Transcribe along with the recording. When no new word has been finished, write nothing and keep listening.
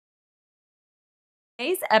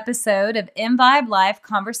Today's episode of InVibe Life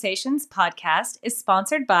Conversations podcast is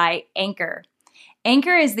sponsored by Anchor.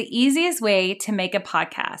 Anchor is the easiest way to make a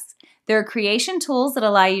podcast. There are creation tools that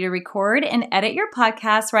allow you to record and edit your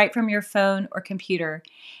podcast right from your phone or computer.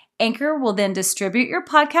 Anchor will then distribute your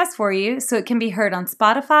podcast for you so it can be heard on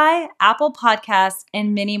Spotify, Apple Podcasts,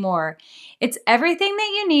 and many more. It's everything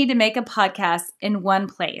that you need to make a podcast in one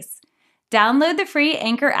place. Download the free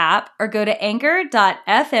Anchor app or go to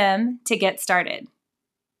anchor.fm to get started.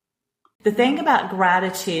 The thing about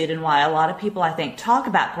gratitude and why a lot of people, I think, talk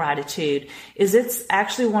about gratitude is it's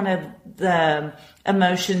actually one of the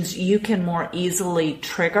emotions you can more easily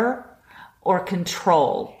trigger or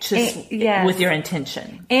control just with your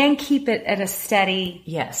intention. And keep it at a steady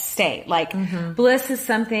state. Like bliss is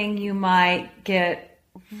something you might get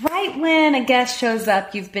right when a guest shows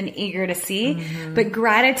up you've been eager to see. But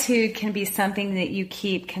gratitude can be something that you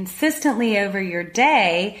keep consistently over your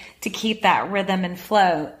day to keep that rhythm and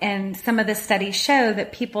flow. And some of the studies show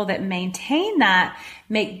that people that maintain that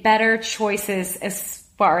make better choices as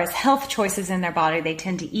far as health choices in their body. They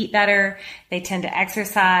tend to eat better. They tend to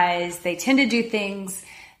exercise. They tend to do things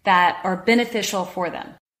that are beneficial for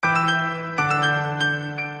them.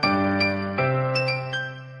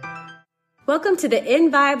 Welcome to the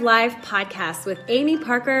InVibe Life podcast with Amy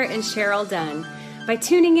Parker and Cheryl Dunn. By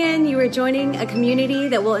tuning in, you are joining a community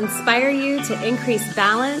that will inspire you to increase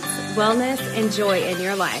balance, wellness, and joy in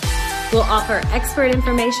your life. We'll offer expert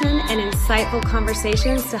information and insightful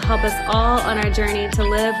conversations to help us all on our journey to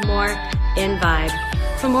live more in vibe.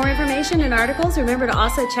 For more information and articles, remember to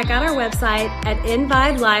also check out our website at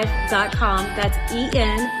invibelife.com. That's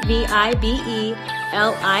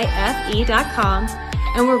ENVIBELIFE.com.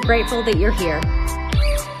 And we're grateful that you're here.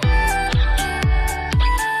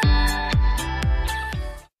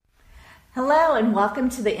 Hello, and welcome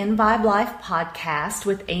to the InVibe Life podcast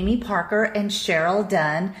with Amy Parker and Cheryl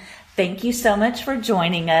Dunn. Thank you so much for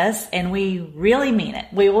joining us, and we really mean it.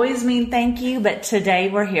 We always mean thank you, but today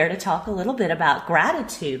we're here to talk a little bit about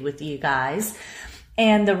gratitude with you guys.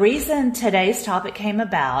 And the reason today's topic came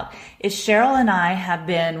about is Cheryl and I have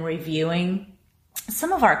been reviewing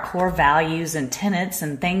some of our core values and tenets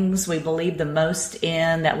and things we believe the most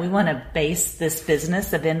in that we want to base this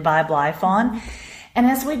business of InVibe Life on. And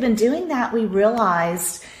as we've been doing that, we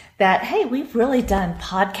realized that, hey, we've really done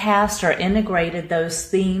podcasts or integrated those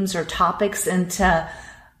themes or topics into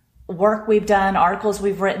work we've done, articles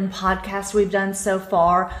we've written, podcasts we've done so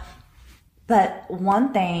far. But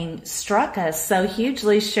one thing struck us so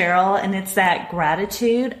hugely, Cheryl, and it's that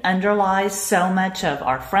gratitude underlies so much of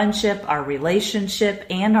our friendship, our relationship,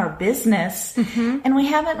 and our business. And we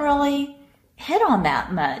haven't really hit on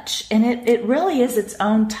that much. And it really is its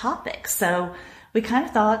own topic. So we kind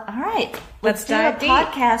of thought, all right, let's do a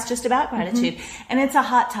podcast just about gratitude. And it's a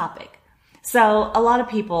hot topic. So a lot of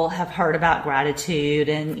people have heard about gratitude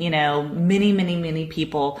and, you know, many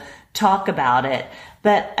people talk about it.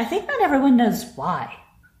 But I think not everyone knows why.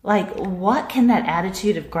 Like, what can that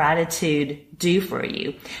attitude of gratitude do for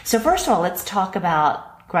you? So first of all, let's talk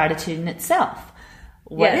about gratitude in itself.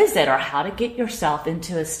 What is it, or how to get yourself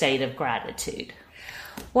into a state of gratitude?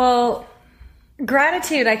 Well,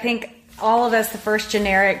 gratitude, I think all of us, the first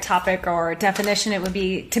generic topic or definition, it would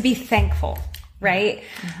be to be thankful, right?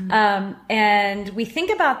 And we think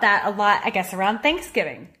about that a lot, I guess, around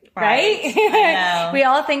Thanksgiving. Right? We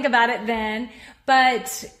all think about it then,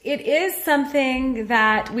 but it is something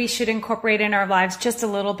that we should incorporate in our lives just a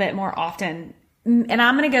little bit more often. And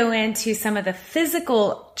I'm going to go into some of the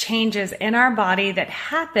physical changes in our body that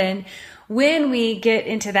happen when we get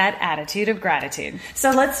into that attitude of gratitude.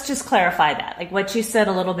 So let's just clarify that, like what you said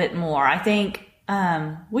a little bit more. I think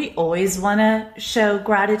we always want to show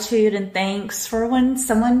gratitude and thanks for when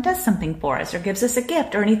someone does something for us or gives us a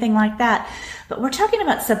gift or anything like that. But we're talking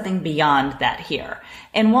about something beyond that here.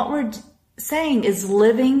 And what we're saying is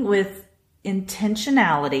living with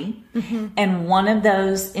intentionality. And one of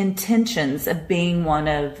those intentions of being one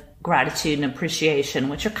of gratitude and appreciation,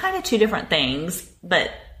 which are kind of two different things,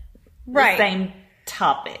 but the same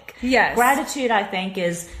topic. Yes. Gratitude, I think,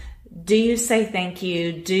 is, do you say thank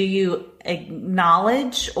you? Do you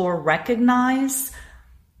acknowledge or recognize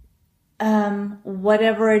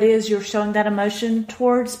whatever it is you're showing that emotion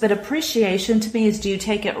towards? But appreciation to me is, do you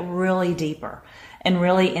take it really deeper and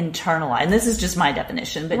really internalize? And this is just my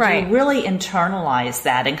definition, but do you really internalize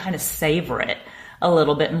that and kind of savor it a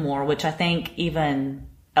little bit more, which I think even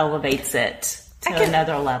elevates it to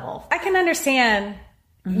another level. I can understand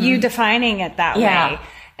you defining it that way.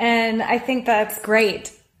 And I think that's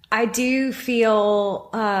great. I do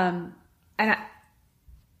feel, and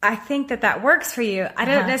I think that works for you. I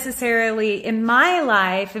don't necessarily, in my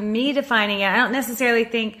life, and me defining it, I don't necessarily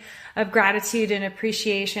think of gratitude and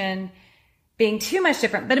appreciation being too much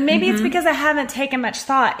different, but maybe it's because I haven't taken much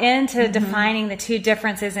thought into defining the two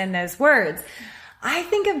differences in those words. I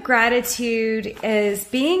think of gratitude as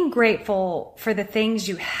being grateful for the things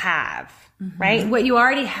you have, right? What you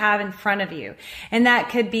already have in front of you. And that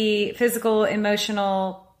could be physical,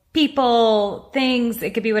 emotional, people, things,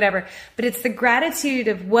 it could be whatever. But it's the gratitude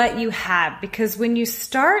of what you have, because when you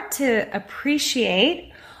start to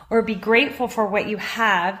appreciate or be grateful for what you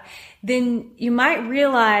have, then you might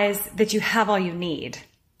realize that you have all you need.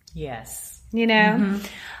 Yes. You know?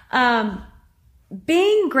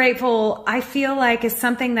 Being grateful, I feel like, is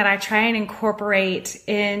something that I try and incorporate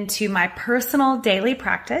into my personal daily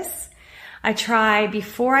practice. I try,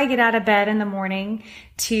 before I get out of bed in the morning,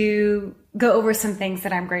 to go over some things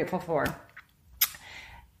that I'm grateful for.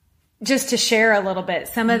 Just to share a little bit,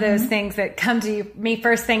 some of those things that come to me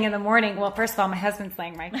first thing in the morning. Well, first of all, my husband's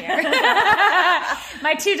laying right there.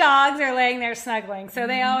 My 2 dogs are laying there snuggling, so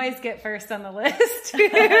they always get first on the list.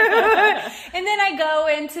 And then I go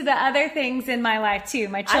into the other things in my life too.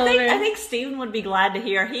 My children. I think Stephen would be glad to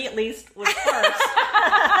hear he at least was first.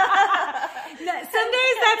 Some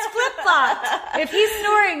days that's flip-flopped. If he's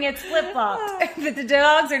snoring, it's flip-flopped. The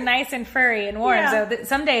dogs are nice and furry and warm, so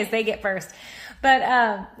some days they get first. But,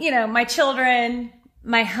 my children,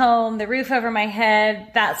 my home, the roof over my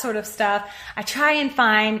head, that sort of stuff. I try and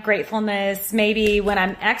find gratefulness maybe when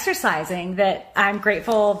I'm exercising, that I'm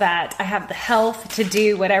grateful that I have the health to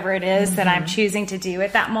do whatever it is that I'm choosing to do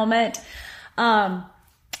at that moment.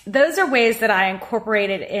 Those are ways that I incorporate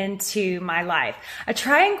it into my life. I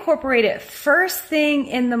try and incorporate it first thing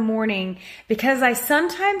in the morning, because I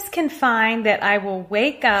sometimes can find that I will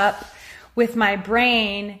wake up with my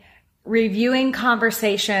brain reviewing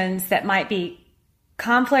conversations that might be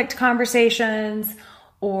conflict conversations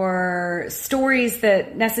or stories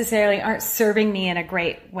that necessarily aren't serving me in a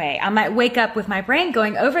great way. I might wake up with my brain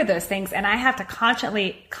going over those things, and I have to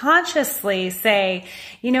consciously say,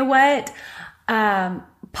 you know what?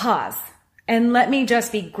 Pause and let me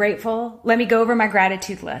just be grateful. Let me go over my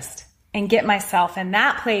gratitude list and get myself in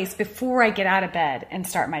that place before I get out of bed and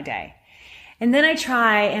start my day. And then I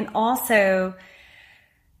try, and also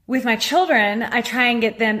with my children, I try and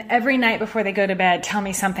get them every night before they go to bed, tell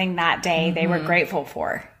me something that day they were grateful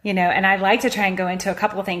for, and I like to try and go into a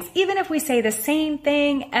couple of things. Even if we say the same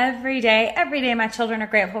thing every day my children are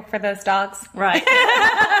grateful for those dogs. Right.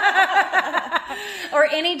 Or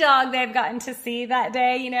any dog they've gotten to see that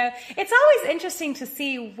day, It's always interesting to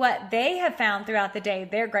see what they have found throughout the day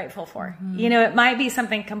they're grateful for. It might be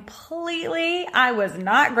something completely I was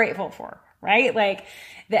not grateful for, right? Like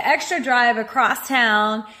the extra drive across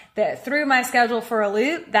town that threw my schedule for a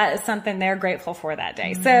loop, that is something they're grateful for that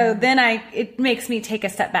day. So then it makes me take a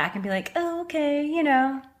step back and be like, oh, okay,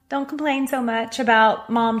 don't complain so much about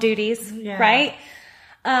mom duties, right?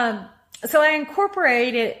 So I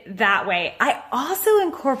incorporate it that way. I also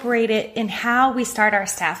incorporate it in how we start our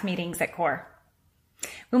staff meetings at CORE.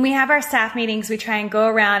 When we have our staff meetings, we try and go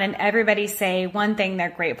around and everybody say one thing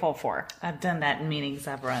they're grateful for. I've done that in meetings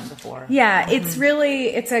I've run before. Yeah, it's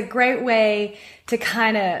a great way to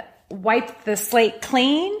kind of wipe the slate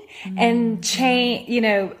clean and change,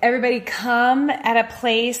 everybody come at a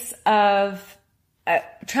place of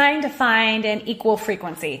trying to find an equal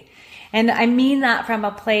frequency. And I mean that from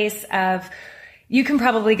a place of, you can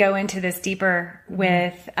probably go into this deeper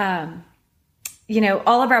with,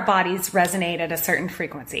 all of our bodies resonate at a certain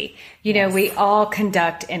frequency. We all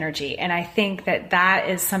conduct energy. And I think that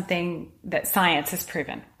is something that science has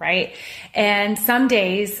proven, right? And some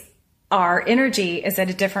days our energy is at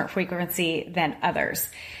a different frequency than others.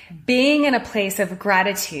 Being in a place of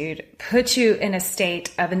gratitude puts you in a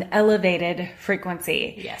state of an elevated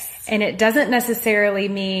frequency. Yes. And it doesn't necessarily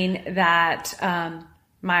mean that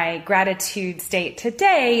my gratitude state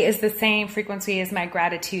today is the same frequency as my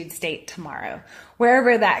gratitude state tomorrow.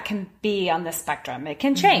 Wherever that can be on the spectrum, it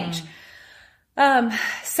can change.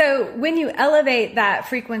 So when you elevate that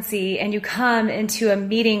frequency and you come into a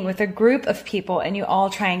meeting with a group of people and you all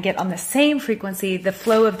try and get on the same frequency, the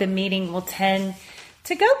flow of the meeting will tend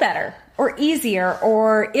to go better or easier.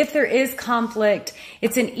 Or if there is conflict,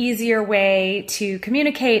 it's an easier way to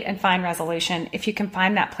communicate and find resolution if you can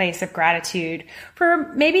find that place of gratitude.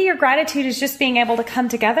 For maybe your gratitude is just being able to come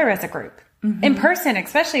together as a group. In person,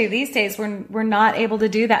 especially these days, we're not able to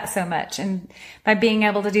do that so much. And by being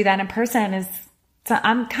able to do that in person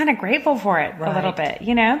I'm kind of grateful for it a little bit,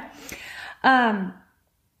 And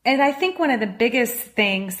I think one of the biggest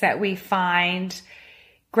things that we find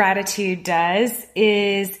gratitude does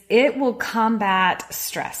is it will combat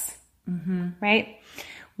stress, right?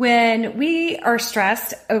 When we are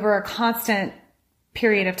stressed over a constant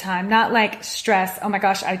period of time, not like stress, oh my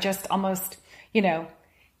gosh, I just almost,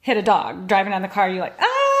 hit a dog driving down the car. You're like,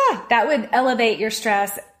 that would elevate your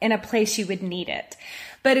stress in a place you would need it.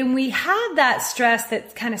 But when we have that stress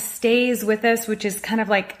that kind of stays with us, which is kind of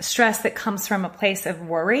like stress that comes from a place of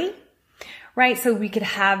worry, right? So we could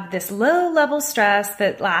have this low level stress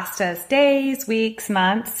that lasts us days, weeks,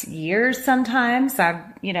 months, years sometimes.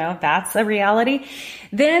 That's a reality.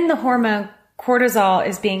 Then the hormone cortisol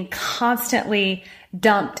is being constantly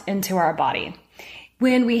dumped into our body.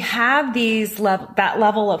 When we have that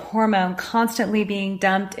level of hormone constantly being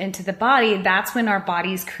dumped into the body, that's when our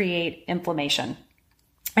bodies create inflammation.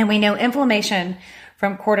 And we know inflammation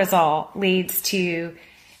from cortisol leads to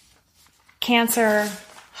cancer,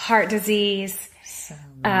 heart disease,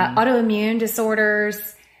 autoimmune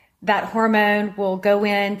disorders. That hormone will go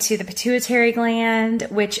into the pituitary gland,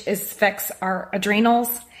 which affects our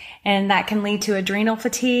adrenals, and that can lead to adrenal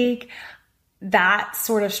fatigue. That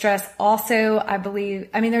sort of stress also,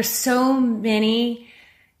 there's so many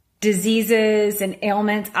diseases and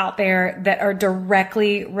ailments out there that are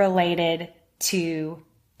directly related to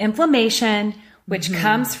inflammation, which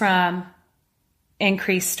comes from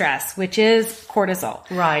increased stress, which is cortisol.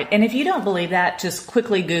 Right. And if you don't believe that, just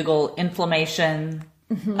quickly Google inflammation.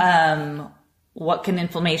 What can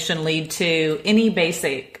inflammation lead to? Any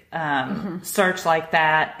basic search like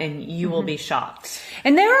that, and you will be shocked.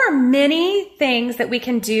 And there are many things that we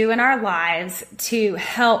can do in our lives to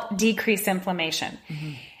help decrease inflammation.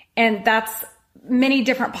 And that's many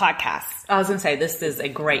different podcasts. I was going to say, this is a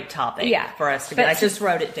great topic for us to get. I just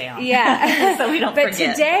wrote it down. Yeah. So we don't forget. But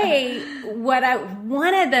today,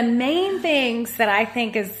 one of the main things that I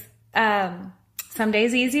think is some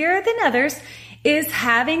days easier than others is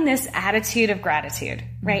having this attitude of gratitude,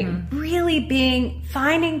 right? Really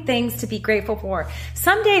finding things to be grateful for.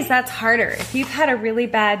 Some days that's harder. If you've had a really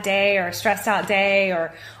bad day or a stressed out day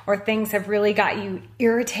or things have really got you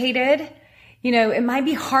irritated, it might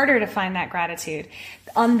be harder to find that gratitude.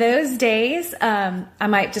 On those days, I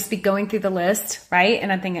might just be going through the list, right?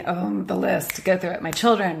 And I'm thinking, the list, go through it. My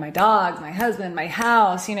children, my dog, my husband, my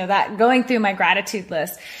house, that going through my gratitude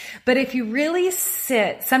list. But if you really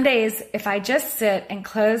sit, some days, if I just sit and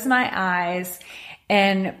close my eyes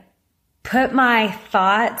and put my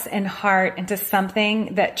thoughts and heart into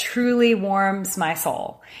something that truly warms my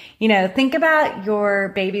soul, think about your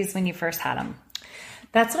babies when you first had them.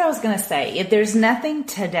 That's what I was going to say. If there's nothing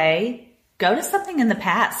today, go to something in the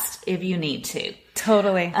past if you need to.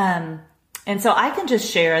 Totally. And so I can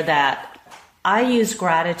just share that I use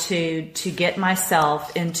gratitude to get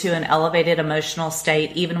myself into an elevated emotional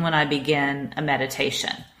state, even when I begin a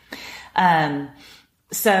meditation.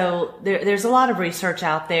 So there's a lot of research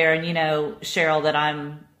out there, and Cheryl, that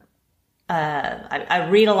I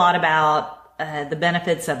read a lot about the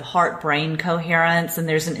benefits of heart-brain coherence, and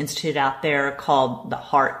there's an institute out there called the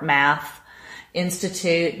HeartMath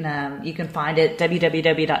Institute, and you can find it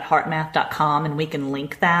www.heartmath.com, and we can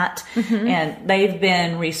link that. And they've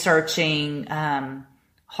been researching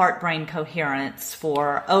heart-brain coherence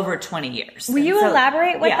for over 20 years. Will you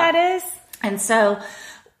elaborate what that is? And so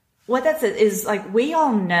what that is, like, we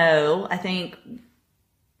all know, I think,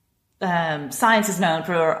 science has known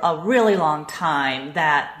for a really long time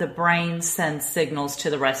that the brain sends signals to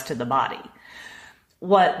the rest of the body.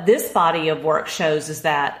 What this body of work shows is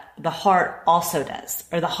that the heart also does,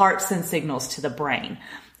 or the heart sends signals to the brain.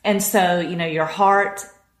 And so, your heart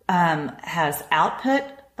has output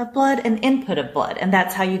of blood and input of blood, and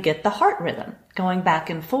that's how you get the heart rhythm going back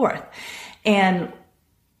and forth. And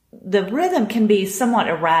the rhythm can be somewhat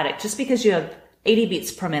erratic. Just because you have 80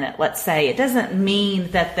 beats per minute, let's say, it doesn't mean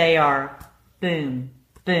that they are boom,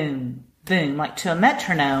 boom, boom. Like to a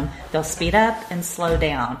metronome, they'll speed up and slow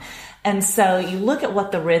down. And so you look at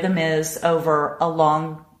what the rhythm is over a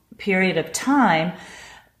long period of time,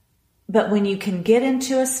 but when you can get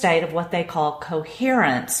into a state of what they call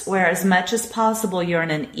coherence, where as much as possible you're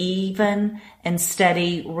in an even and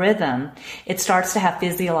steady rhythm, it starts to have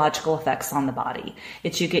physiological effects on the body.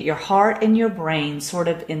 It's you get your heart and your brain sort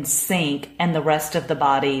of in sync, and the rest of the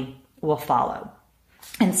body will follow.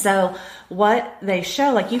 And so what they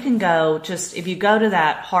show, like, you can go just, if you go to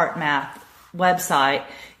that HeartMath website,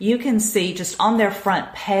 you can see just on their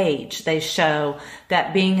front page, they show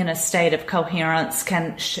that being in a state of coherence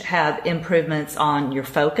can have improvements on your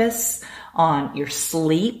focus, on your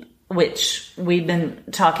sleep, which we've been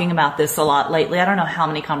talking about this a lot lately. I don't know how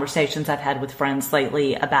many conversations I've had with friends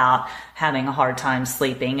lately about having a hard time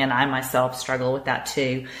sleeping, and I myself struggle with that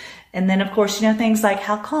too. And then, of course, things like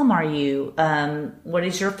how calm are you? What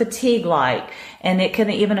is your fatigue like? And it can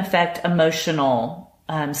even affect emotional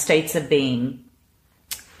states of being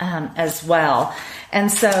as well.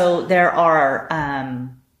 And so there are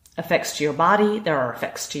effects to your body. There are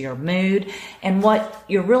effects to your mood. And what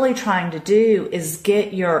you're really trying to do is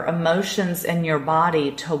get your emotions and your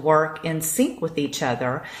body to work in sync with each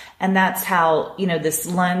other. And that's how, this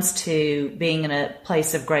lends to being in a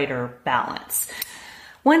place of greater balance.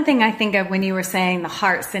 One thing I think of when you were saying the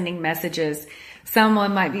heart sending messages,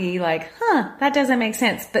 someone might be like, that doesn't make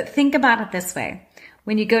sense. But think about it this way.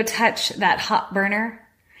 When you go touch that hot burner,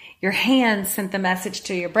 your hand sent the message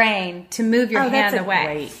to your brain to move your hand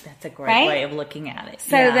away. That's a great way of looking at it.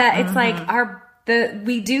 So that it's like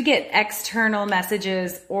we do get external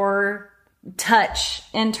messages or touch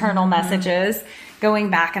internal messages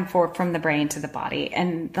going back and forth from the brain to the body.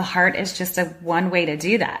 And the heart is just one way to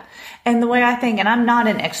do that. And the way I think, and I'm not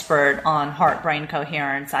an expert on heart-brain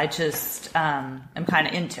coherence, I just am kind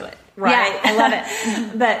of into it. Right? Yeah, I love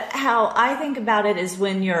it. But how I think about it is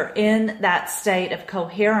when you're in that state of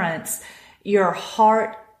coherence, your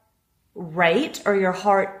heart rate or your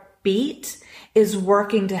heartbeat is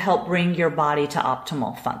working to help bring your body to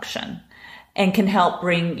optimal function and can help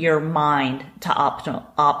bring your mind to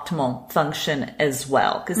optimal function as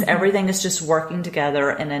well, because everything is just working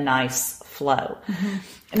together in a nice flow.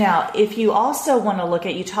 Now, if you also want to look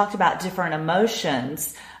at, you talked about different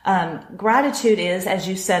emotions. Gratitude is, as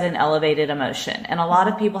you said, an elevated emotion. And a lot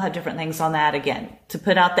of people have different things on that. Again, to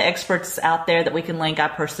put out the experts out there that we can link, I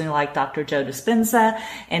personally like Dr. Joe Dispenza,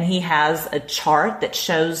 and he has a chart that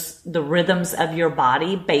shows the rhythms of your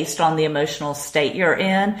body based on the emotional state you're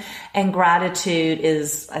in. And gratitude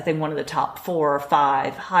is, I think, one of the top 4 or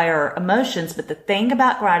 5 higher emotions. But the thing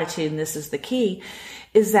about gratitude, and this is the key,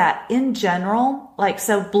 is that in general,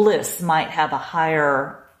 so bliss might have a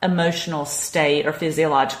higher emotional state or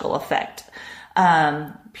physiological effect.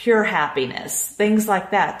 Pure happiness, things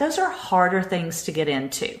like that. Those are harder things to get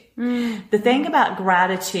into. The thing about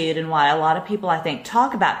gratitude, and why a lot of people, I think,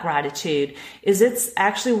 talk about gratitude, is it's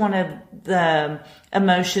actually one of the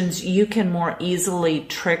emotions you can more easily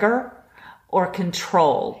trigger or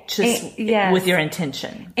control just with your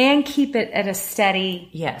intention. And keep it at a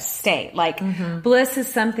steady state. Bliss is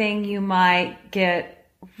something you might get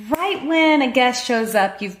right when a guest shows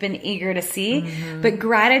up you've been eager to see. But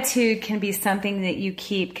gratitude can be something that you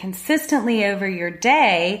keep consistently over your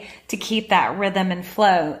day to keep that rhythm and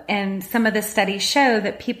flow. And some of the studies show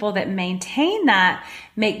that people that maintain that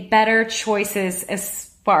make better choices as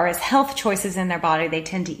far as health choices in their body. They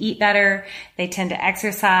tend to eat better. They tend to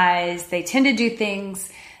exercise. They tend to do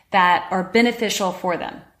things that are beneficial for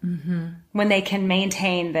them when they can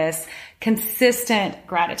maintain this consistent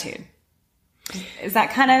gratitude. Is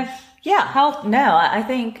that kind of help? No, I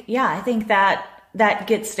think that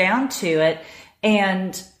gets down to it.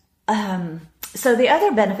 And so the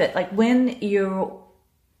other benefit, when you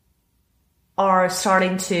are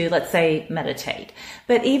starting to, let's say, meditate,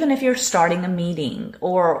 but even if you're starting a meeting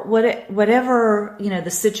or whatever,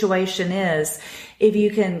 the situation is, if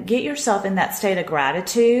you can get yourself in that state of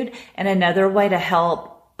gratitude, and another way to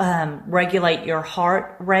help regulate your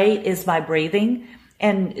heart rate is by breathing.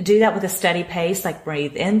 And do that with a steady pace,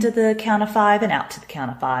 breathe into the count of 5 and out to the count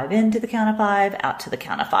of 5, into the count of 5, out to the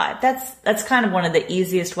count of 5. That's kind of one of the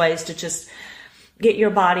easiest ways to just get your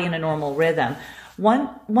body in a normal rhythm.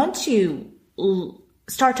 Once you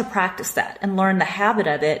start to practice that and learn the habit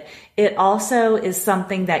of it, it also is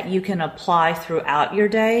something that you can apply throughout your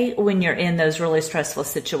day when you're in those really stressful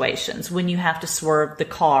situations, when you have to swerve the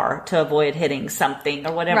car to avoid hitting something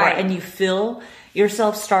or whatever, and you feel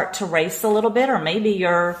yourself start to race a little bit, or maybe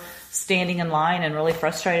you're standing in line and really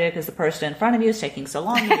frustrated because the person in front of you is taking so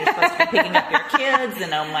long and you're supposed to be picking up your kids,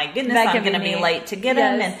 and oh my goodness, I'm going to be late to get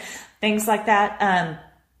them, and things like that.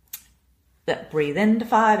 Breathe into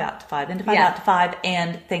 5, out to 5, into 5, out to 5,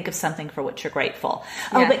 and think of something for which you're grateful.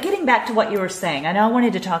 Oh, but getting back to what you were saying, I know I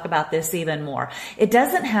wanted to talk about this even more. It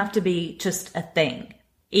doesn't have to be just a thing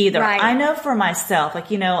either. I know for myself,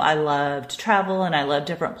 I love to travel and I love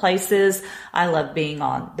different places. I love being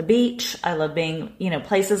on the beach. I love being,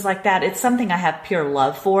 places like that. It's something I have pure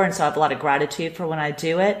love for. And so I have a lot of gratitude for when I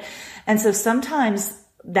do it. And so sometimes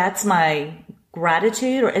that's my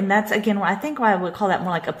gratitude, and that's, again, I think I would call that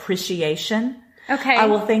more like appreciation. Okay. I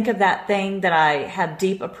will think of that thing that I have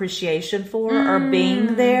deep appreciation for, or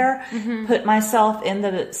being there, put myself in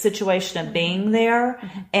the situation of being there,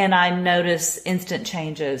 and I notice instant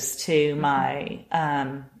changes to my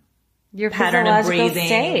your pattern of breathing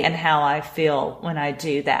state, and how I feel when I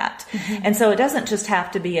do that. And so it doesn't just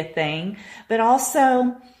have to be a thing, but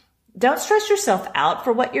also don't stress yourself out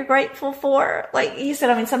for what you're grateful for. Like you said,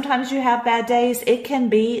 I mean, sometimes you have bad days. It can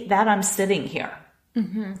be that I'm sitting here.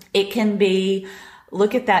 Mm-hmm. It can be,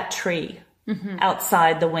 look at that tree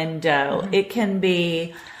outside the window. Mm-hmm. It can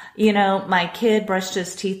be, you know, my kid brushed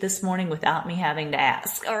his teeth this morning without me having to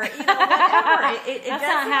ask, or, you know, whatever. That's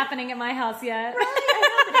not happening at my house yet. Right, I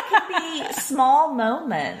know, but it can be small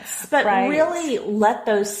moments, but really let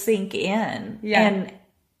those sink in and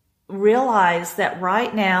realize that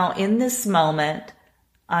right now in this moment,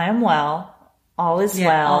 I am well, all is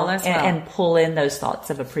well, and pull in those thoughts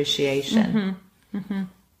of appreciation. Mm-hmm. Mm-hmm.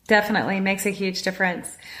 Definitely makes a huge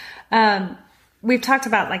difference. We've talked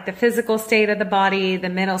about like the physical state of the body, the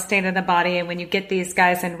mental state of the body, and when you get these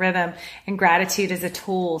guys in rhythm, and gratitude is a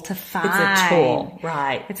tool to find. It's a tool,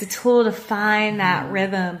 right? It's a tool to find that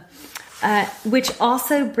rhythm, which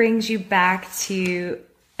also brings you back to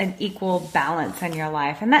an equal balance in your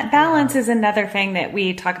life. And that balance is another thing that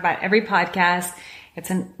we talk about every podcast. It's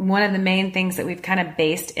one of the main things that we've kind of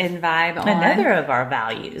based In Vibe on. Another of our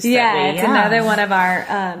values. It's another one of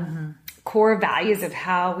our core values of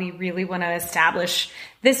how we really want to establish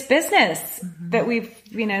this business that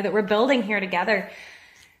that we're building here together.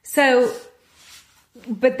 So,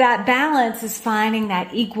 but that balance is finding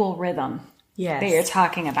that equal rhythm that you're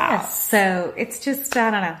talking about. Yes. So it's just,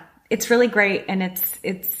 I don't know. It's really great. And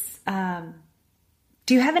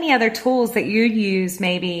do you have any other tools that you use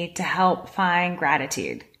maybe to help find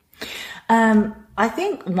gratitude? I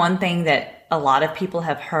think one thing that a lot of people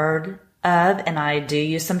have heard of, and I do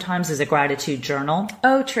use sometimes, is a gratitude journal.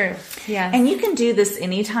 Oh, true. Yeah. And you can do this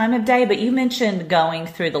any time of day, but you mentioned going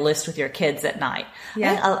through the list with your kids at night.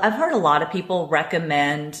 Yeah. I've heard a lot of people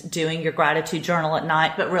recommend doing your gratitude journal at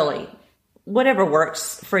night, but really, whatever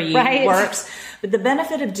works for you works. But the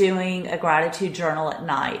benefit of doing a gratitude journal at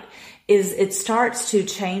night is it starts to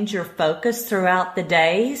change your focus throughout the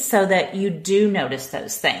day so that you do notice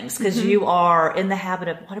those things, because you are in the habit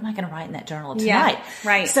of, what am I going to write in that journal tonight? Yeah,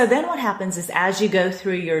 right. So then what happens is, as you go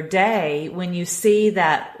through your day, when you see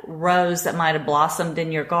that rose that might have blossomed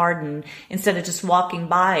in your garden, instead of just walking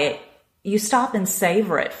by it, you stop and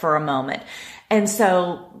savor it for a moment. And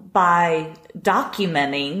so by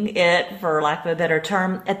documenting it, for lack of a better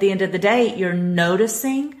term, at the end of the day, you're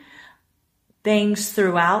noticing things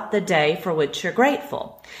throughout the day for which you're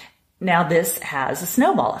grateful. Now, this has a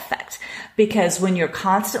snowball effect, because when you're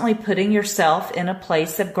constantly putting yourself in a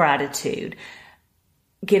place of gratitude,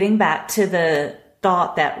 getting back to the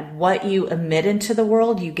thought that what you emit into the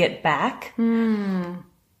world, you get back.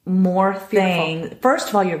 More things. First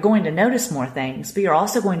of all, you're going to notice more things, but you're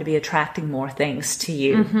also going to be attracting more things to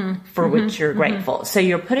you for which you're grateful. So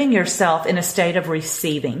you're putting yourself in a state of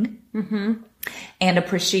receiving and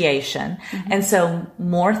appreciation. And so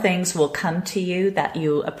more things will come to you that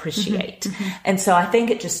you appreciate. And so I think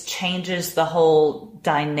it just changes the whole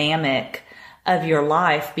dynamic of your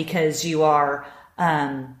life, because you are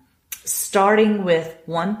starting with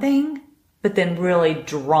one thing, but then really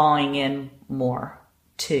drawing in more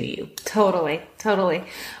to you. Totally.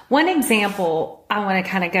 One example I want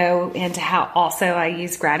to kind of go into how also I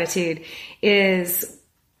use gratitude is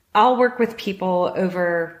I'll work with people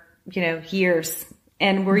over, years,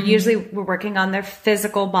 and we're working on their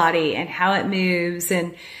physical body and how it moves.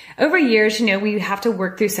 And over years, we have to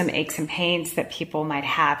work through some aches and pains that people might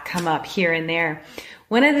have come up here and there.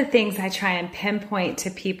 One of the things I try and pinpoint to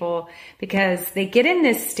people, because they get in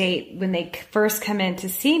this state when they first come in to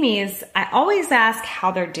see me, is I always ask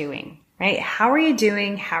how they're doing, right? How are you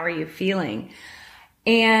doing? How are you feeling?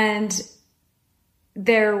 And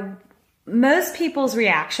most people's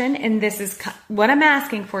reaction, and this is what I'm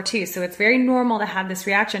asking for too, so it's very normal to have this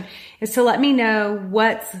reaction, is to let me know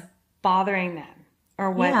what's bothering them. Or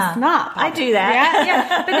what's not. I do that.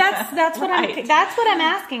 Yeah. But that's what that's what I'm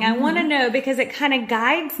asking. I want to know, because it kind of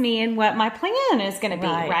guides me in what my plan is going to be,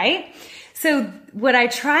 right? So what I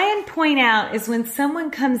try and point out is when someone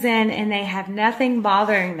comes in and they have nothing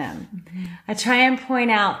bothering them, I try and point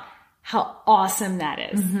out how awesome that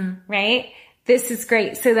is, right? This is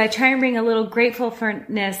great. So I try and bring a little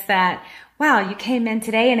gratefulness that, wow, you came in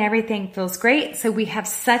today and everything feels great. So we have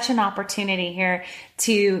such an opportunity here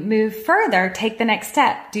to move further, take the next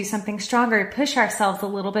step, do something stronger, push ourselves a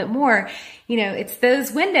little bit more. It's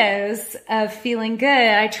those windows of feeling good.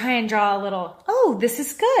 I try and draw a little, oh, this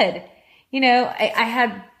is good. I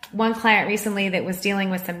had one client recently that was dealing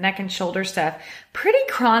with some neck and shoulder stuff pretty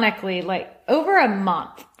chronically, like over a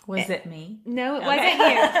month. Was it me? No, it wasn't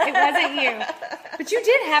you. It wasn't you. But you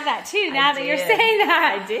did have that too, now that you're saying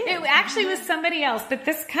that. I did. It actually was somebody else. But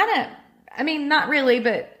this kind of, I mean, not really,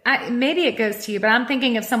 but maybe it goes to you, but I'm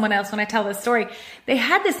thinking of someone else when I tell this story. They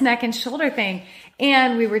had this neck and shoulder thing,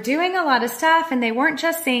 and we were doing a lot of stuff, and they weren't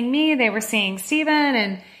just seeing me, they were seeing Stephen,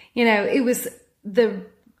 and, you know, it was the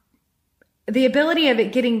ability of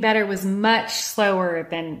it getting better was much slower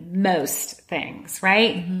than most things,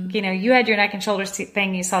 right? Mm-hmm. You know, you had your neck and shoulders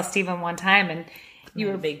thing, you saw Stephen one time, and you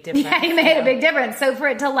were a big difference. Yeah, he made a big difference. So for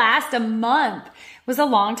it to last a month was a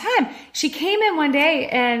long time. She came in one day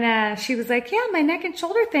and she was like, yeah, my neck and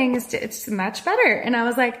shoulder thing it's much better. And I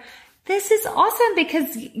was like, this is awesome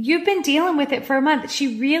because you've been dealing with it for a month.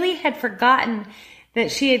 She really had forgotten that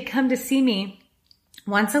she had come to see me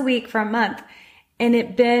once a week for a month. And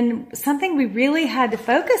it been something we really had to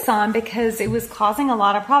focus on because it was causing a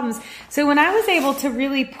lot of problems. So when I was able to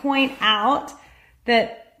really point out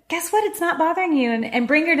that, guess what? It's not bothering you, and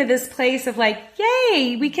bring her to this place of like,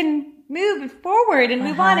 yay, we can move forward and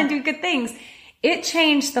move on and do good things. It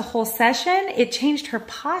changed the whole session. It changed her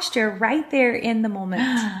posture right there in the moment.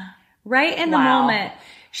 Right in the moment.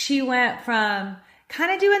 She went from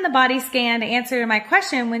kind of doing the body scan to answer my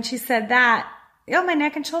question when she said that, oh, my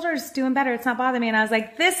neck and shoulder is doing better. It's not bothering me. And I was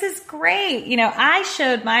like, this is great. You know, I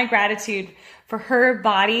showed my gratitude for her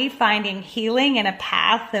body finding healing and a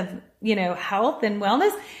path of, you know, health and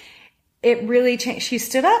wellness. It really changed. She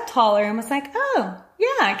stood up taller and was like, oh,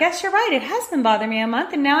 yeah, I guess you're right. It has been bothering me a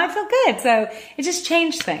month and now I feel good. So it just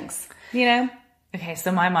changed things, you know? Okay,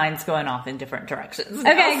 so my mind's going off in different directions.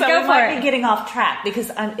 Okay, so go for it. Be getting off track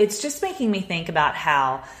because it's just making me think about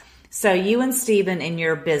how, so you and Stephen in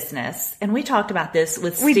your business, and we talked about this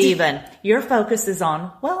with Stephen, your focus is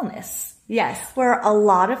on wellness. Yes. Where a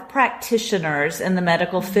lot of practitioners in the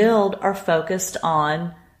medical field are focused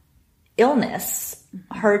on illness,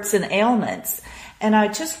 hurts and ailments. And I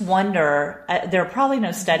just wonder, there are probably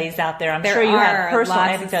no studies out there. I'm sure you have personal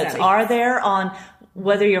anecdotes. Are there on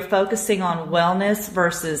whether you're focusing on wellness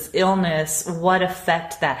versus illness, what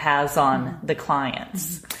effect that has on the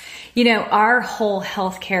clients? You know, our whole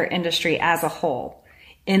healthcare industry as a whole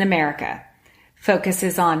in America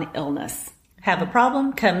focuses on illness. Have a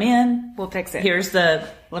problem, come in. We'll fix it.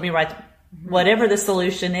 Let me write whatever the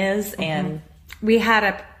solution is. And we had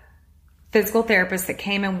a physical therapist that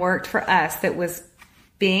came and worked for us that was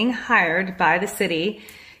being hired by the city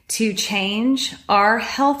to change our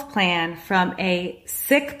health plan from a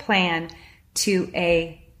sick plan to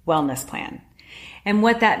a wellness plan. And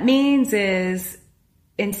what that means is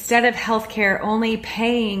instead of healthcare only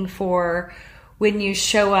paying for when you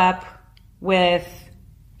show up with,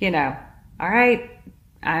 you know, all right,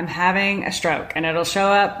 I'm having a stroke, and it'll show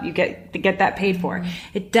up, you get that paid for.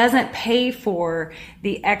 It doesn't pay for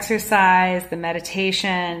the exercise, the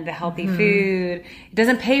meditation, the healthy food. It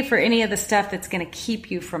doesn't pay for any of the stuff that's going to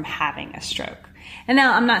keep you from having a stroke. And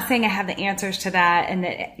now I'm not saying I have the answers to that and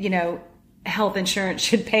that, you know, health insurance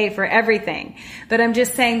should pay for everything, but I'm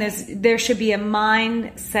just saying there should be a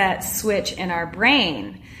mindset switch in our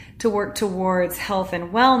brain to work towards health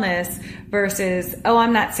and wellness versus, oh,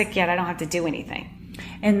 I'm not sick yet, I don't have to do anything.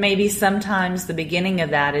 And maybe sometimes the beginning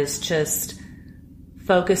of that is just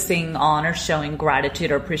focusing on or showing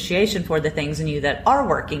gratitude or appreciation for the things in you that are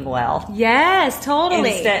working well. Yes,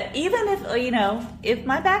 totally. Instead, even if, you know, if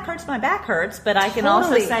my back hurts, but I can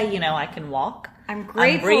also say, you know, I can walk. I'm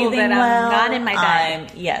grateful that I'm not in my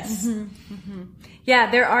bed. Yes.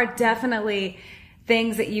 Yeah, there are definitely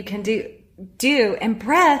things that you can do. And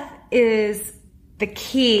breath is the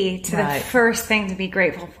key to the first thing to be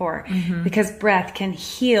grateful for, because breath can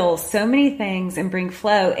heal so many things and bring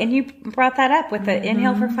flow. And you brought that up with the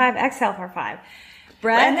inhale for 5, exhale for 5.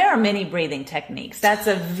 Breath. And there are many breathing techniques. That's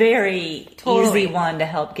a very easy one to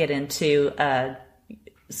help get into,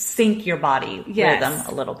 sync your body rhythm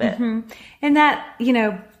a little bit. And that, you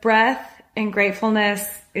know, breath and gratefulness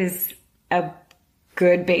is a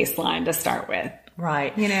good baseline to start with.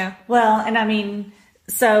 Right. You know? Well, and I mean,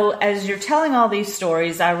 so as you're telling all these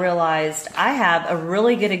stories, I realized I have a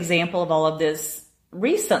really good example of all of this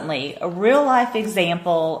recently, a real life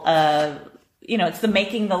example of, you know, it's the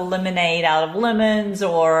making the lemonade out of lemons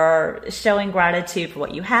or showing gratitude for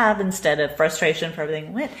what you have instead of frustration for everything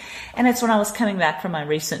that went. And it's when I was coming back from my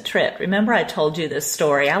recent trip. Remember I told you this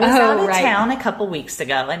story? I was out of town a couple weeks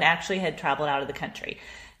ago and actually had traveled out of the country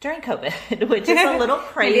during COVID, which is a little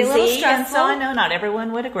crazy. Maybe a little stressful. And so I know not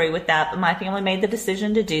everyone would agree with that, but my family made the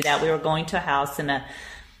decision to do that. We were going to a house in a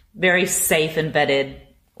very safe and vetted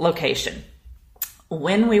location.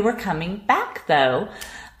 When we were coming back though,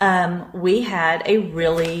 we had a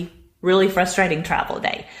really, really frustrating travel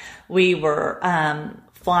day. We were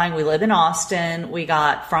flying. We live in Austin. We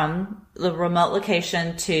got from the remote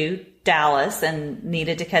location to Dallas and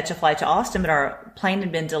needed to catch a flight to Austin, but our plane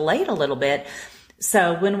had been delayed a little bit.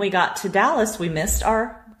 So when we got to Dallas, we missed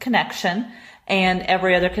our connection, and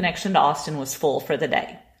every other connection to Austin was full for the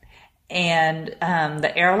day. And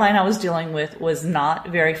the airline I was dealing with was not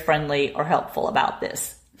very friendly or helpful about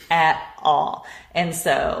this at all. And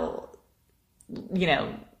so,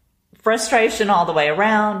 frustration all the way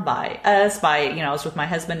around by us, I was with my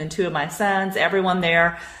husband and 2 of my sons, everyone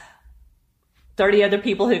there, 30 other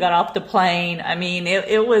people who got off the plane. I mean,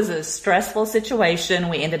 it was a stressful situation.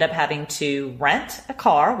 We ended up having to rent a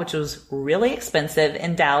car, which was really expensive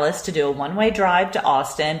in Dallas, to do a one-way drive to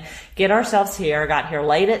Austin, get ourselves here, got here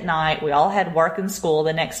late at night. We all had work and school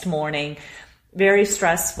the next morning. Very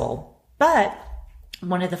stressful. But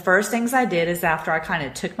one of the first things I did is, after I kind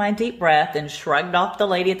of took my deep breath and shrugged off the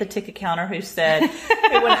lady at the ticket counter who said,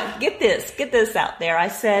 hey, get this out there. I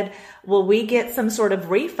said, will we get some sort of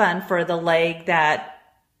refund for the leg that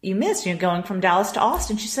you missed, going from Dallas to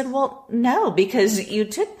Austin? She said, well, no, because you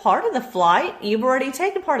took part of the flight. You've already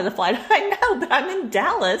taken part of the flight. I know, but I'm in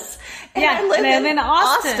Dallas and I live in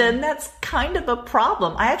Austin. That's kind of a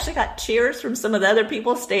problem. I actually got cheers from some of the other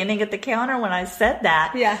people standing at the counter when I said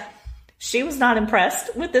that. Yeah. She was not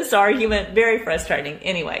impressed with this argument. Very frustrating.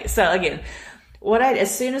 Anyway, so again,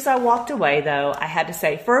 as soon as I walked away, though, I had to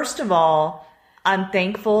say, first of all, I'm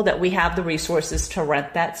thankful that we have the resources to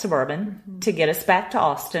rent that Suburban to get us back to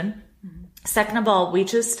Austin. Second of all, we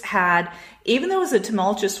just had, even though it was a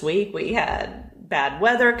tumultuous week, we had bad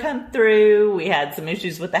weather come through. We had some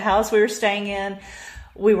issues with the house we were staying in.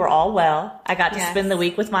 We were all well. I got to spend the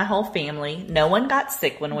week with my whole family. No one got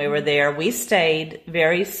sick when we were there. We stayed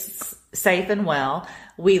very safe and well.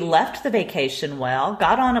 We left the vacation well,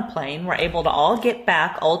 got on a plane, were able to all get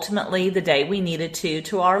back ultimately the day we needed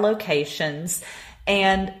to our locations.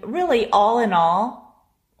 And really, all in all,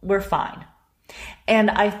 we're fine.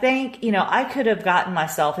 And I think, I could have gotten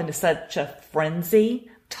myself into such a frenzy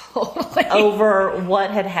over what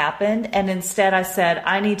had happened. And instead I said,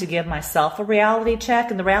 I need to give myself a reality check.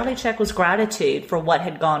 And the reality check was gratitude for what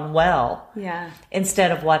had gone well. Yeah.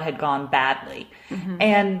 Instead of what had gone badly. Mm-hmm.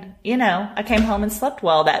 And, I came home and slept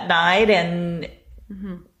well that night, and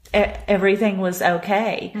everything was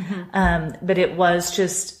okay. Mm-hmm. But it was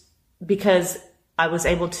just because I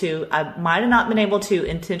might have not been able to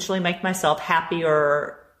intentionally make myself happy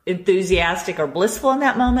or enthusiastic or blissful in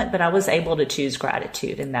that moment, but I was able to choose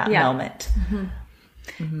gratitude in that moment. Mm-hmm.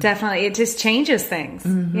 Mm-hmm. Definitely. It just changes things,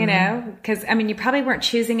 because you probably weren't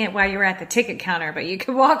choosing it while you were at the ticket counter, but you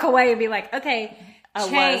could walk away and be like, okay, I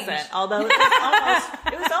wasn't, although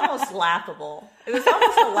it was almost laughable. It was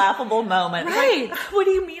almost a laughable moment. Right. Like, what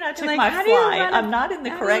do you mean I took my flight? I'm not in the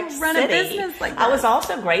correct city. A business like that? I was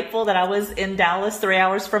also grateful that I was in Dallas 3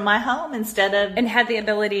 hours from my home instead of... And had the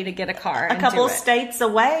ability to get a car. A couple states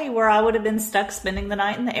away where I would have been stuck spending the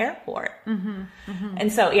night in the airport. Mm-hmm. Mm-hmm.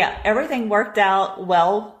 And so, everything worked out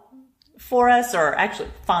well for us, or actually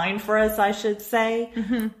fine for us, I should say.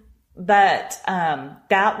 Mm-hmm. But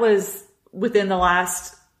that was... within the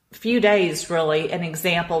last few days, really, an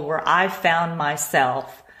example where I found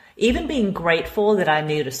myself even being grateful that I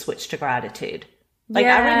knew to switch to gratitude. Like,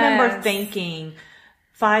 I remember thinking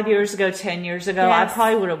 5 years ago, 10 years ago, I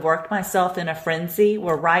probably would have worked myself in a frenzy,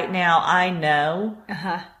 where right now I know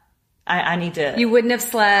I need to... You wouldn't have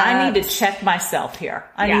slept. I need to check myself here.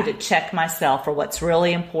 I need to check myself for what's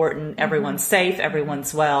really important. Everyone's safe.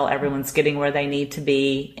 Everyone's well. Everyone's getting where they need to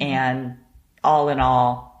be. And all in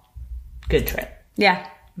all, good trip. Yeah,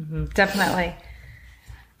 definitely.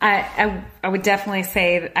 I would definitely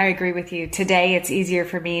say I agree with you. Today, it's easier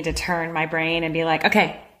for me to turn my brain and be like,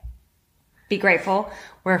 okay, be grateful.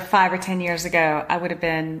 Where 5 or 10 years ago, I would have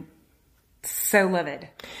been so livid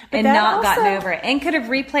and not gotten over it, and could have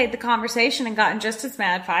replayed the conversation and gotten just as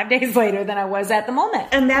mad 5 days later than I was at the moment.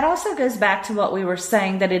 And that also goes back to what we were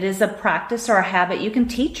saying, that it is a practice or a habit you can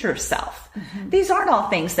teach yourself. Mm-hmm. These aren't all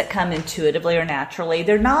things that come intuitively or naturally.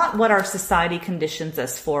 They're not what our society conditions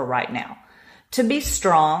us for right now. To be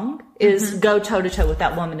strong is go toe to toe with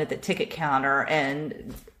that woman at the ticket counter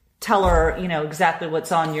and tell her, exactly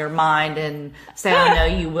what's on your mind, and say, I know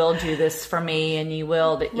you will do this for me, and you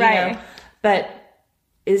will, know. But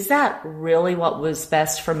is that really what was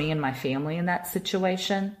best for me and my family in that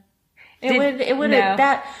situation?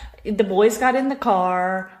 The boys got in the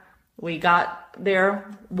car. We got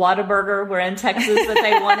their Whataburger. We're in Texas that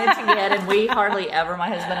they wanted to get, and we hardly ever, my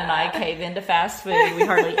husband and I, cave into fast food. We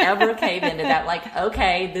hardly ever cave into that. Like,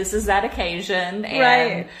 okay, this is that occasion.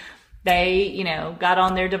 And they, got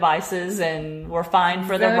on their devices and were fine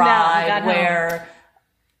for the ride, where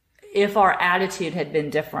if our attitude had been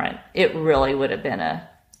different, it really would have been a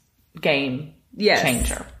game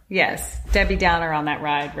changer. Yes. Debbie Downer on that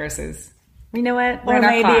ride versus, you know what? Or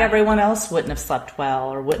maybe everyone else wouldn't have slept well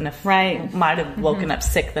or wouldn't have, right. might have woken up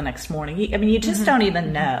sick the next morning. I mean, you just don't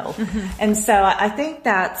even know. And so I think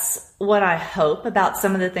that's what I hope about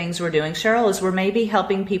some of the things we're doing, Cheryl, is we're maybe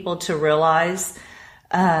helping people to realize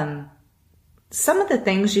some of the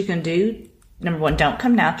things you can do. Number one, don't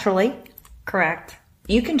come naturally. Correct.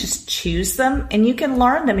 You can just choose them and you can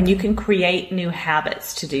learn them and you can create new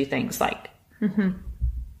habits to do things like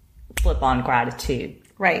flip on gratitude.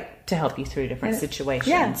 Right. To help you through different situations.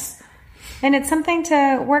 Yes. And it's something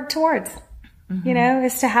to work towards, you know,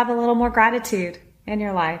 is to have a little more gratitude in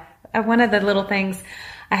your life. One of the little things,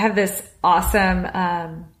 I have this awesome,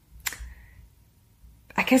 I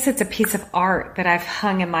guess it's a piece of art that I've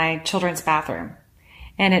hung in my children's bathroom.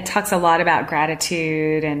 And it talks a lot about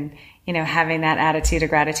gratitude and, you know, having that attitude of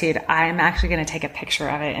gratitude. I'm actually going to take a picture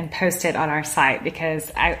of it and post it on our site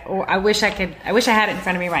because I wish I had it in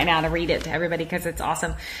front of me right now to read it to everybody because it's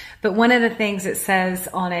awesome. But one of the things it says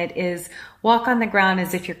on it is walk on the ground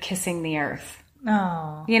as if you're kissing the earth.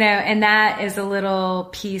 Oh. You know, and that is a little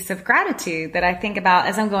piece of gratitude that I think about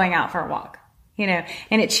as I'm going out for a walk, you know,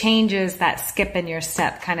 and it changes that skip in your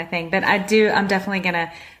step kind of thing. But I'm definitely going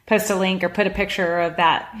to post a link or put a picture of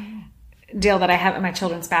that deal that I have in my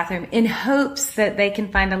children's bathroom in hopes that they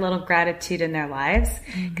can find a little gratitude in their lives.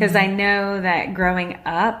 Because I know that growing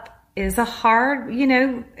up is a hard, you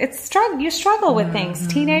know, you struggle with things.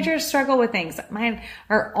 Teenagers struggle with things. Mine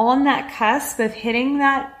are on that cusp of hitting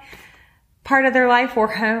that part of their life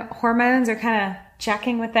where hormones are kind of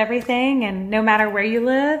checking with everything. And no matter where you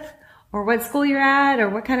live or what school you're at or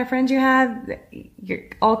what kind of friends you have,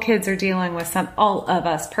 all kids are dealing with all of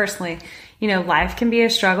us personally. You know, life can be a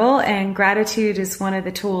struggle and gratitude is one of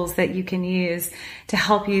the tools that you can use to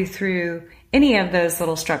help you through any of those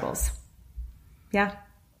little struggles. Yeah.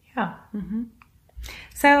 Yeah.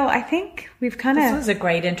 So I think we've This was a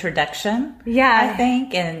great introduction. Yeah. I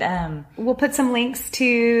think. And we'll put some links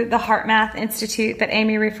to the HeartMath Institute that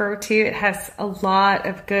Amy referred to. It has a lot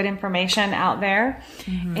of good information out there.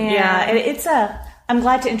 And yeah, I'm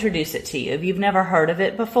glad to introduce it to you. If you've never heard of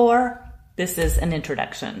it before, this is an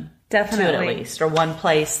introduction. Definitely. To it at least, or one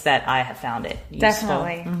place that I have found it useful.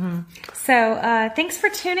 Definitely. So thanks for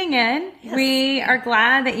tuning in. Yes. We are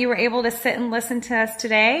glad that you were able to sit and listen to us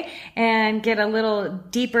today and get a little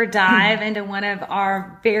deeper dive into one of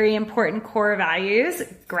our very important core values,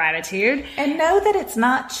 gratitude. And know that it's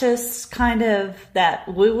not just kind of that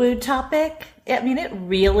woo-woo topic. I mean, it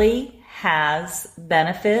really has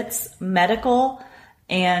benefits, medical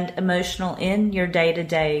and emotional, in your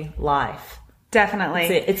day-to-day life. Definitely.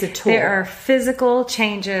 It's a tool. There are physical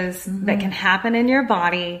changes that can happen in your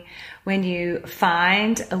body when you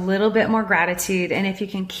find a little bit more gratitude. And if you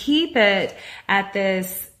can keep it at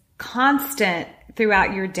this constant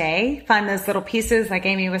throughout your day, find those little pieces like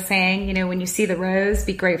Amy was saying, you know, when you see the rose,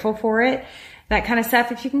 be grateful for it. That kind of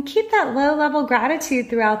stuff. If you can keep that low level gratitude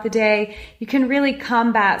throughout the day, you can really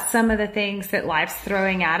combat some of the things that life's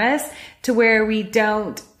throwing at us to where we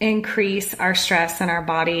don't increase our stress in our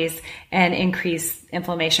bodies and increase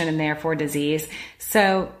inflammation and therefore disease.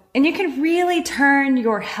 So, and you can really turn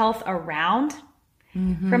your health around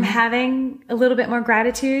from having a little bit more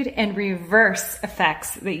gratitude and reverse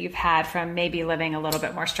effects that you've had from maybe living a little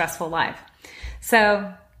bit more stressful life.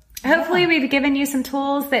 So, hopefully we've given you some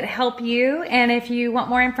tools that help you. And if you want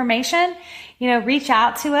more information, you know, reach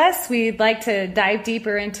out to us. We'd like to dive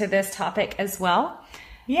deeper into this topic as well.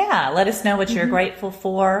 Yeah. Let us know what you're grateful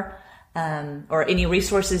for, or any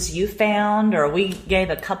resources you found, or we gave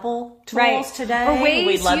a couple tools today. Or ways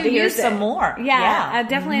we'd love to hear some more. Yeah. I'd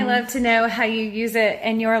definitely love to know how you use it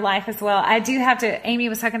in your life as well. I do have to, Amy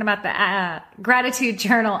was talking about the gratitude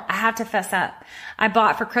journal. I have to fess up. I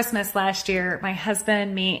bought for Christmas last year, my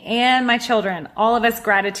husband, me, and my children, all of us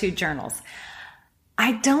gratitude journals.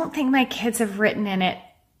 I don't think my kids have written in it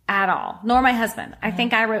at all, nor my husband. I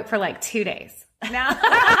think I wrote for like 2 days. Now, so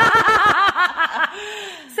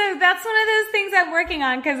that's one of those things I'm working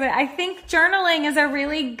on because I think journaling is a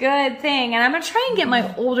really good thing. And I'm going to try and get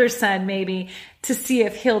my older son maybe to see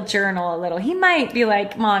if he'll journal a little. He might be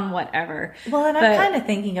like, Mom, whatever. Well, and I'm kind of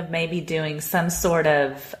thinking of maybe doing some sort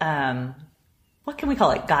of, what can we call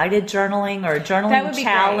it? Guided journaling or a journaling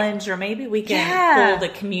challenge, or maybe we can pull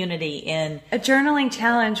the community in. A journaling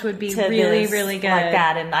challenge would be really, really good. Like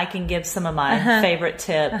that. And I can give some of my favorite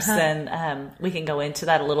tips and we can go into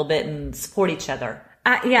that a little bit and support each other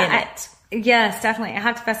in it. Yes, definitely. I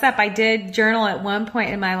have to fess up. I did journal at one point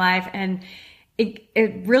in my life and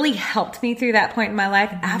it really helped me through that point in my life.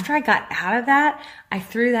 After I got out of that, I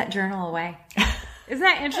threw that journal away. Isn't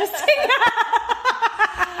that interesting?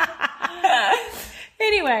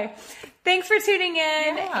 Anyway, thanks for tuning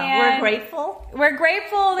in. Yeah, we're grateful. We're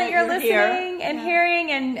grateful that you're listening here. and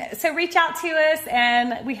hearing. And so reach out to us,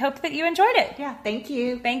 and we hope that you enjoyed it. Yeah, thank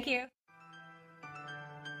you. Thank you.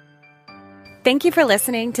 Thank you for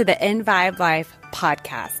listening to the In Vibe Life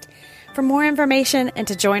podcast. For more information and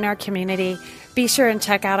to join our community, be sure and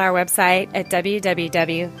check out our website at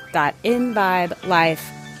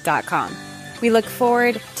www.invibelife.com. We look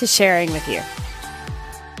forward to sharing with you.